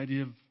hits on this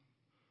idea of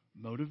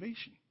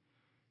motivation.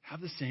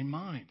 Have the same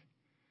mind.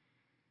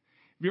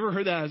 Have you ever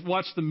heard that?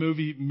 Watched the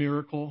movie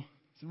Miracle?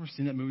 Has anyone ever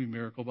seen that movie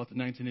Miracle about the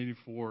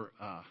 1984?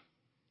 Yes.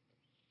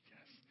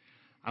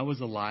 I was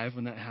alive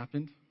when that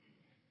happened.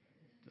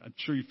 I'm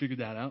sure you figured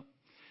that out.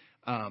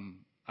 I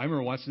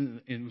remember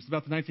watching it. It was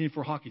about the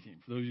 1984 hockey team.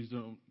 For those of you who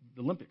don't know,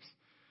 the Olympics.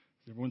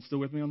 Is everyone still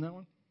with me on that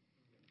one?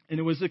 And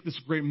it was like this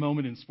great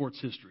moment in sports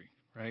history,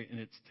 right? And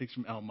it takes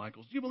from Al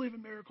Michaels. Do you believe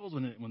in miracles?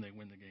 When they win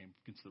the game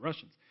against the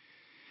Russians.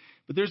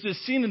 But there's this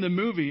scene in the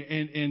movie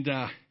and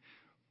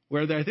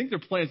where I think they're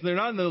playing. So they're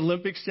not in the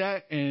Olympics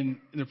yet, and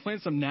they're playing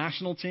some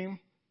national team,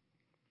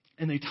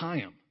 and they tie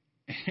them.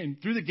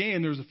 And through the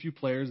game, there's a few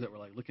players that were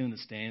like looking in the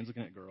stands,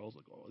 looking at girls.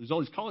 Like, oh, there's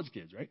all these college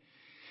kids, right?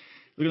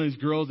 Looking at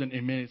these girls, and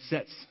man, it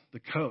sets the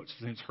coach.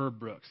 His name's Herb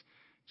Brooks.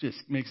 Just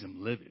makes him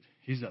livid.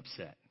 He's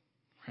upset,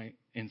 right?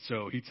 And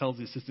so he tells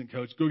the assistant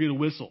coach, go get a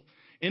whistle.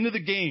 Into the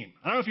game.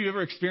 I don't know if you've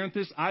ever experienced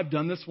this. I've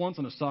done this once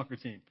on a soccer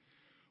team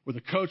where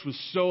the coach was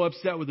so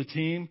upset with the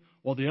team.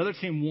 While the other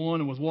team won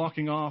and was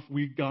walking off,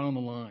 we got on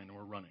the line and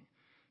we're running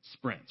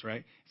sprints,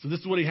 right? So this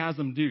is what he has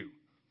them do.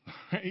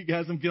 He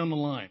has them get on the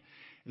line.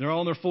 And they're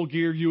all in their full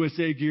gear,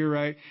 USA gear,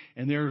 right?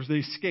 And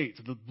they skate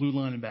to the blue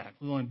line and back.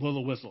 Blue line, blow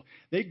the whistle.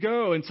 They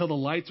go until the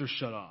lights are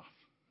shut off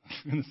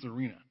in this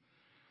arena.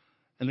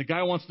 And the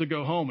guy wants to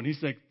go home, and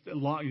he's like,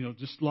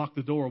 just lock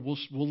the door.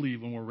 We'll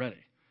leave when we're ready.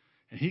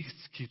 And he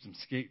keeps them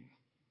skating.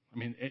 I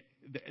mean,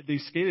 they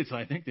skated till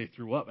I think they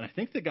threw up. And I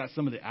think they got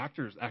some of the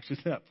actors actually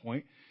to that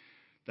point.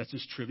 That's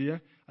just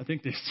trivia. I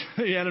think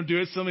they had them do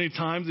it so many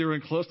times they were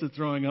close to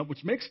throwing up,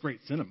 which makes great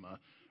cinema,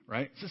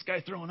 right? Is this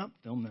guy throwing up?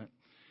 Film that,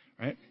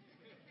 right?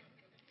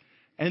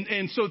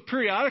 And so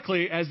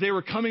periodically, as they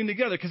were coming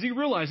together, because he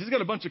realized he's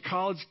got a bunch of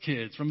college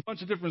kids from a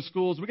bunch of different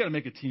schools, we got to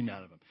make a team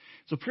out of them.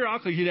 So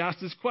periodically, he'd ask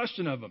this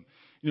question of them,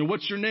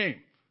 what's your name?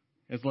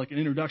 as like an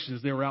introduction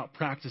as they were out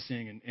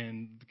practicing,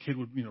 and the kid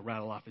would,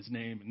 rattle off his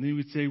name. And then he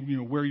would say,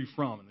 where are you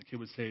from? And the kid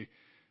would say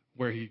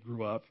where he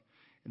grew up.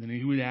 And then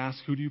he would ask,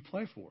 who do you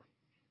play for?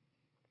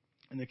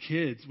 And the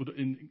kids would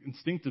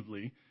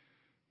instinctively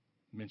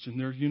mention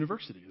their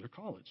university, their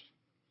college.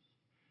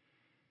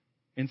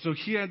 And so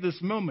he had this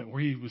moment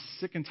where he was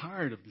sick and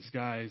tired of these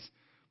guys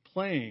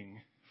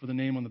playing for the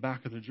name on the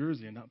back of their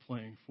jersey and not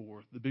playing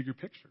for the bigger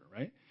picture,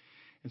 right?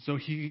 And so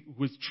he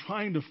was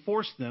trying to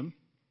force them,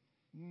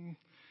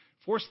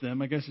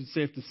 I guess it's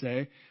safe to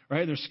say,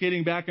 right? They're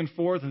skating back and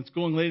forth, and it's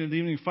going late in the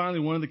evening. Finally,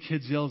 one of the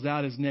kids yells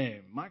out his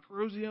name, Mike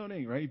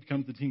Rosione, right? He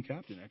becomes the team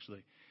captain,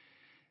 actually.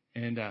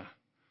 And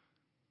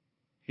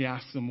he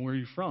asks him, where are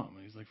you from?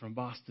 And he's like, from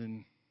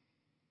Boston,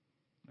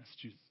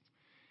 Massachusetts.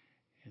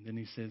 And then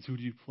he says, who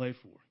do you play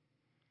for?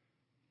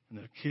 And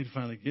the kid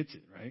finally gets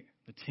it, right?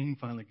 The team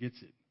finally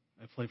gets it.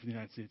 I play for the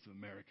United States of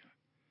America.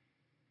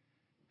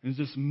 And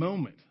there's this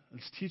moment,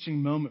 this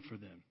teaching moment for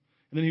them.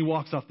 And then he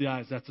walks off the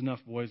ice. That's enough,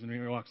 boys. And he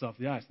walks off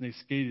the ice. And they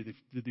skated. They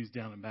did these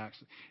down and backs.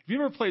 If you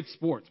ever played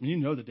sports, you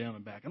know the down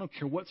and back. I don't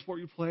care what sport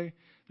you play.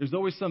 There's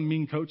always some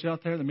mean coach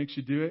out there that makes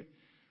you do it,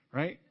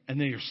 right? And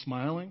then you're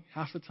smiling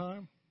half the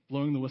time,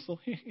 blowing the whistle,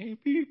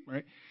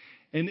 right?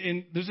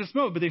 And there's this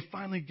moment, but they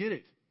finally get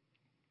it.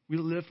 We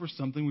live for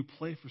something. We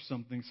play for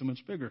something so much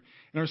bigger.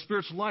 In our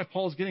spiritual life,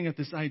 Paul's getting at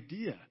this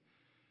idea.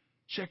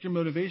 Check your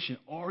motivation.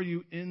 Are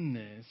you in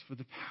this for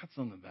the pats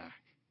on the back?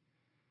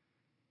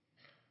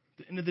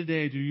 At the end of the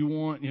day, do you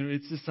want,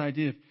 it's this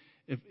idea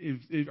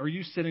if are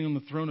you sitting on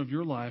the throne of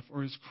your life,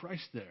 or is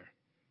Christ there?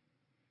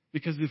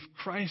 Because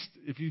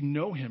if you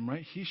know him,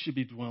 right, he should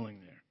be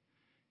dwelling there.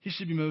 He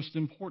should be most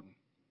important.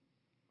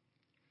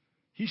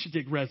 He should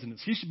take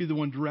residence. He should be the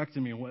one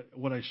directing me on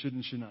what I should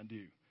and should not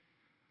do.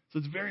 So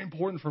it's very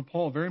important for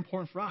Paul, very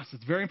important for us.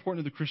 It's very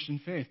important to the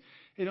Christian faith.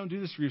 Hey, don't do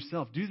this for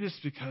yourself. Do this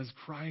because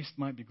Christ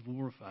might be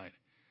glorified,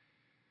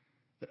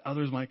 that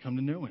others might come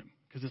to know him,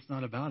 because it's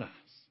not about us,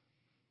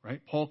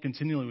 right? Paul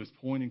continually was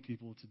pointing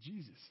people to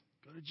Jesus.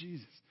 Go to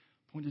Jesus.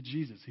 Point to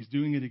Jesus. He's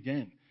doing it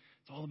again.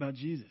 It's all about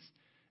Jesus.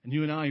 And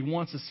you and I, he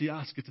wants to see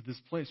us get to this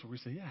place where we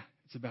say, yeah,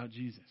 it's about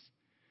Jesus.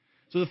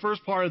 So the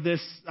first part of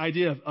this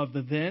idea of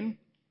the then,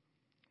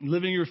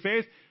 living your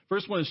faith,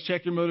 first one is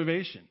check your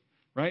motivation.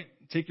 Right?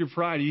 Take your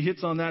pride. He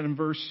hits on that in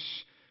verse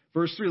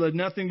 3. Let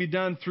nothing be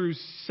done through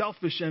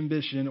selfish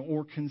ambition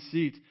or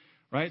conceit.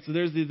 Right? So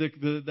there's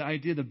the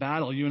idea, the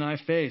battle you and I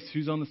face.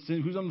 Who's on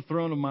the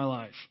throne of my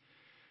life?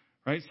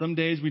 Right? Some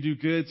days we do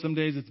good. Some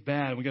days it's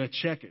bad. We got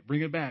to check it.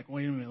 Bring it back.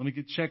 Wait a minute. Let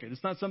me check it.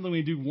 It's not something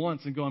we do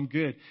once and go, I'm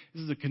good.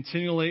 This is a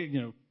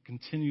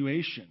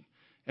continuation.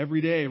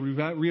 Every day,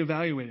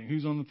 reevaluating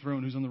who's on the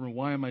throne, who's on the throne.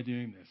 Why am I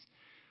doing this?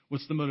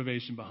 What's the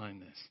motivation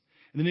behind this?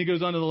 And then he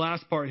goes on to the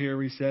last part here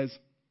where he says,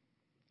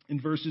 in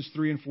verses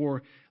 3 and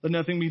 4, let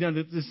nothing be done.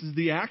 This is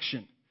the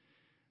action.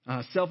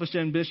 Selfish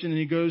ambition, and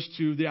he goes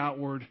to the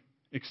outward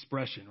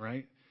expression,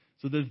 right?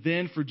 So the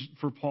then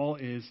for Paul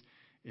is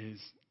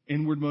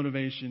inward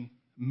motivation,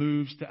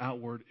 moves to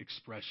outward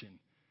expression.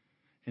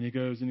 And he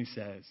goes and he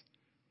says,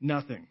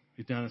 nothing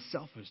be done as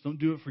selfish. Don't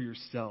do it for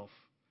yourself.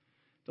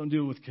 Don't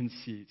do it with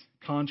conceit.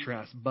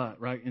 Contrast, but,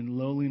 right, in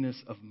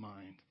lowliness of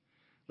mind.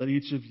 Let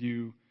each of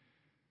you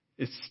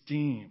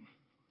esteem.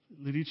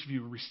 Let each of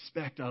you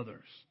respect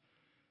others.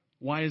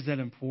 Why is that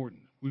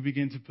important? We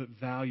begin to put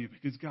value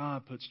because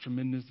God puts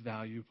tremendous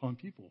value upon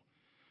people.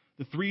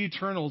 The three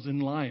eternals in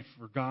life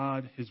are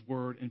God, his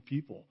word, and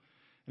people.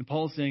 And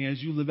Paul's saying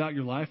as you live out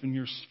your life in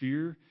your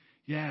sphere,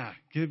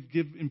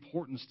 give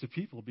importance to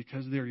people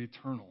because they're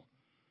eternal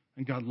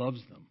and God loves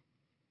them.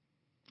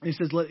 And he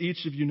says, let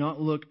each of you not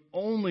look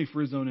only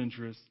for his own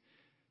interest,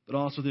 but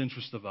also the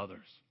interest of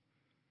others.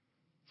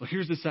 So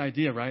here's this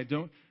idea, right?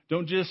 Don't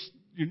just...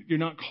 You're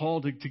not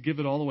called to give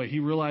it all away.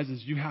 He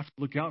realizes you have to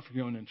look out for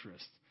your own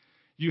interests.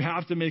 You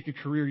have to make a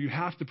career. You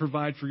have to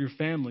provide for your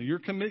family.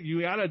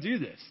 You got to do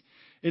this.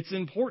 It's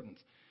important.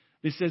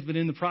 He says, but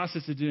in the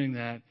process of doing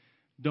that,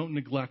 don't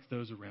neglect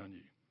those around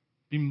you.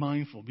 Be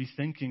mindful. Be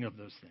thinking of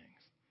those things,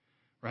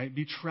 right?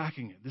 Be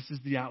tracking it. This is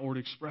the outward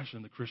expression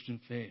of the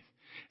Christian faith.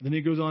 And then he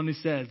goes on and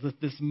he says,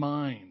 let this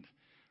mind,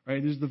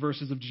 right? These are the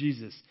verses of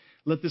Jesus.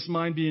 Let this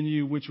mind be in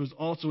you, which was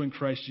also in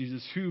Christ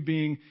Jesus, who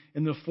being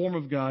in the form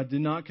of God did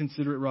not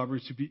consider it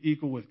robbery to be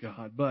equal with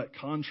God, but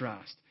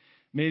contrast,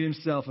 made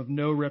himself of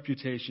no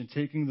reputation,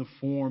 taking the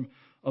form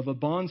of a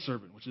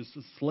bondservant, which is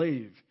a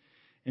slave,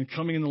 and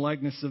coming in the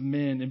likeness of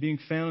men, and being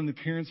found in the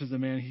appearance as a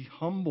man, he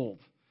humbled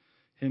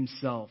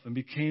himself and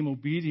became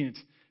obedient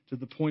to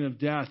the point of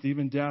death,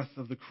 even death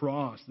of the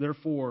cross.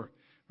 Therefore,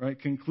 right,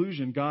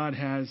 conclusion, God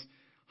has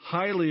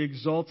highly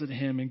exalted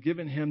him and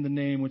given him the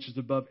name which is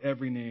above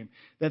every name,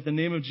 that the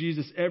name of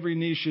Jesus every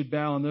knee should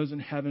bow, and those in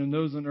heaven and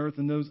those on earth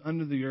and those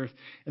under the earth,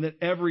 and that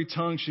every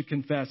tongue should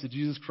confess that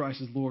Jesus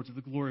Christ is Lord, to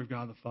the glory of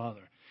God the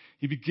Father.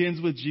 He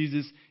begins with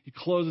Jesus. He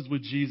closes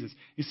with Jesus.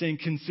 He's saying,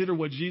 consider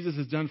what Jesus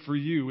has done for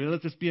you.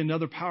 Let this be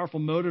another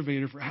powerful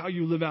motivator for how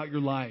you live out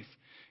your life.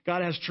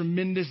 God has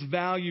tremendous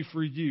value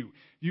for you.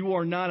 You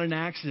are not an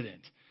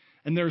accident.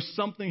 And there's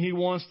something he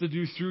wants to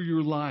do through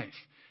your life.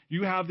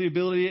 You have the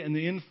ability and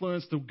the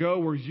influence to go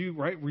where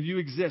you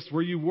exist,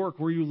 where you work,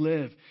 where you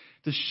live,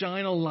 to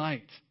shine a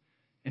light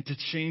and to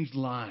change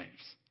lives.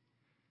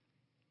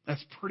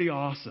 That's pretty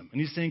awesome. And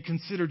he's saying,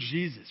 consider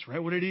Jesus,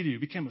 right? What did he do? He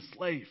became a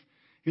slave.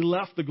 He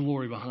left the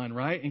glory behind,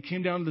 right? And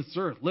came down to this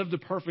earth, lived a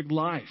perfect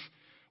life.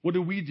 What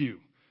do we do,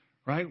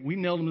 right? We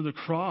nailed him to the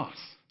cross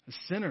as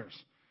sinners.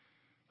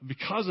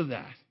 Because of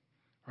that,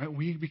 right,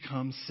 we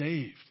become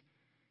saved.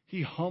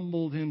 He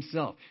humbled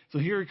himself. So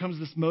here comes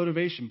this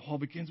motivation. Paul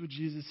begins with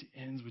Jesus,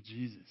 he ends with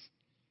Jesus.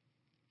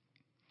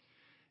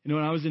 You know,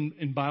 when I was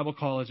in Bible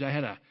college, I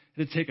had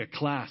to take a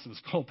class. It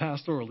was called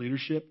Pastoral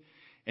Leadership,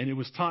 and it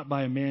was taught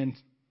by a man.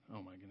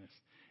 Oh my goodness!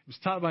 It was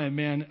taught by a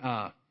man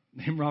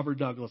named Robert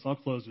Douglas. I'll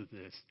close with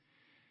this.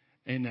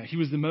 And he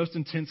was the most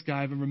intense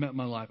guy I've ever met in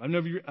my life. I don't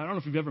know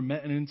if you've ever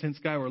met an intense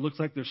guy where it looks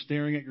like they're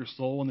staring at your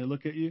soul when they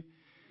look at you.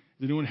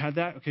 Has anyone had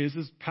that? Okay, this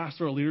is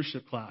Pastoral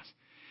Leadership class.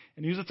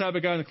 And he was the type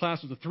of guy in the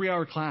class. It was a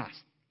 3-hour class.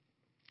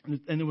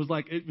 And it was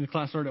like, when the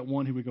class started at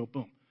 1, he would go,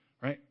 boom,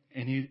 right?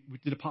 And we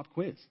did a pop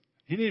quiz.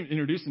 He didn't even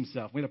introduce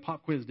himself. We had a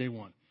pop quiz day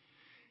 1.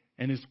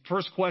 And his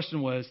first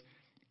question was,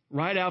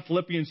 write out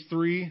Philippians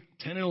 3,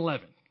 10 and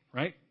 11,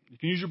 right? You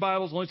can use your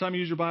Bibles. The only time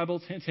you use your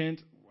Bibles, hint,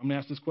 hint. I'm going to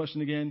ask this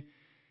question again.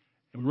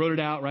 And we wrote it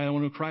out, right? I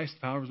want to know Christ,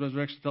 the power of his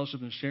resurrection,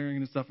 fellowship, and sharing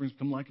in his sufferings,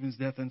 become like him in his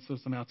death, and so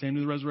somehow attain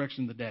to the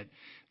resurrection of the dead.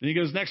 Then he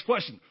goes, next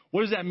question.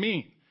 What does that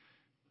mean?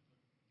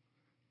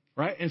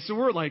 Right? And so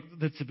we're like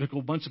the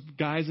typical bunch of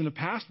guys in the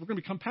past. We're going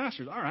to become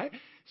pastors. All right.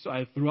 So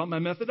I threw out my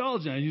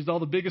methodology. I used all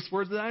the biggest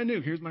words that I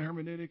knew. Here's my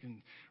hermeneutic.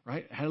 And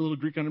right, I had a little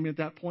Greek under me at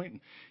that point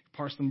and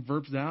parsed some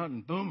verbs out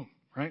and boom,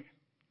 right?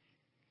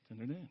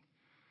 Send it in.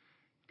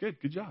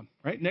 Good job.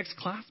 Right? Next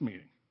class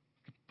meeting.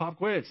 Pop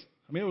quiz.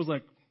 I mean, it was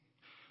like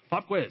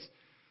pop quiz.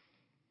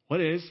 What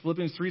is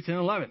Philippians 3, 10,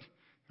 11?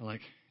 They're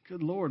like,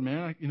 good Lord,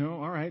 man.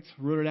 All right.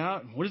 Wrote it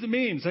out. What does it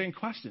mean? Second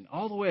question.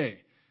 All the way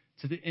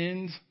to the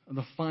end of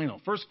the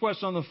final. First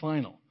question on the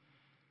final.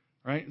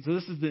 Right? So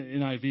this is the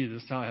NIV.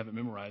 This is how I have it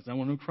memorized. I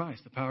want to know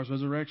Christ, the power of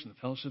his resurrection, the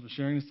fellowship of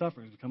sharing his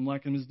sufferings, become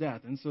like him in his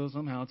death, and so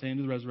somehow attain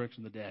to the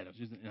resurrection of the dead. I was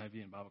using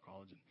NIV in Bible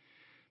college and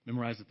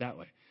memorized it that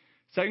way.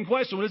 Second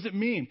question, what does it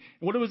mean?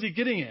 And what was he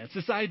getting at? It's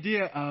this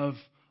idea of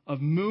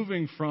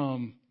moving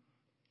from,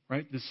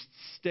 right, this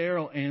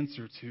sterile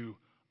answer to,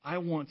 I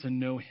want to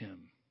know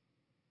him.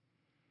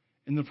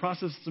 In the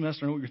process of the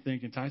semester, I know what you're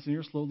thinking. Tyson,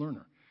 you're a slow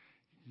learner.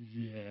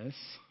 Yes.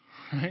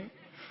 Right?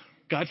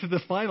 Got to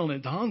the final and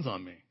it dawns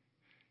on me.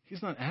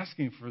 He's not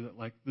asking for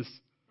this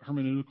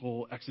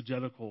hermeneutical,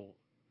 exegetical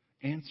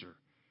answer.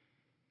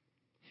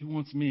 He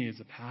wants me as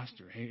a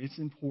pastor. Hey, it's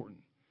important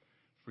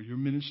for your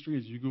ministry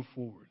as you go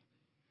forward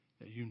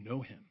that you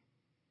know him.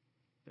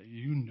 That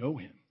you know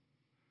him.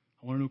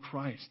 I want to know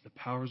Christ, the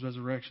power of his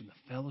resurrection,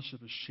 the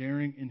fellowship of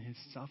sharing in his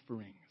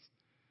sufferings.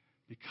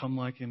 Become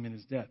like him in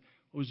his death.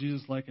 What was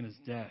Jesus like in his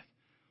death?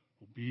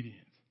 Obedient.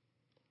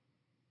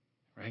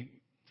 Right?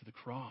 To the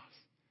cross.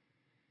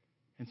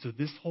 And so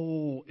this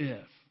whole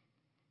if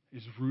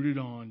is rooted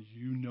on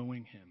you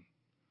knowing him.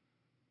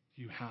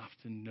 You have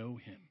to know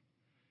him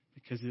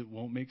because it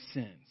won't make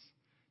sense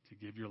to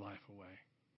give your life away.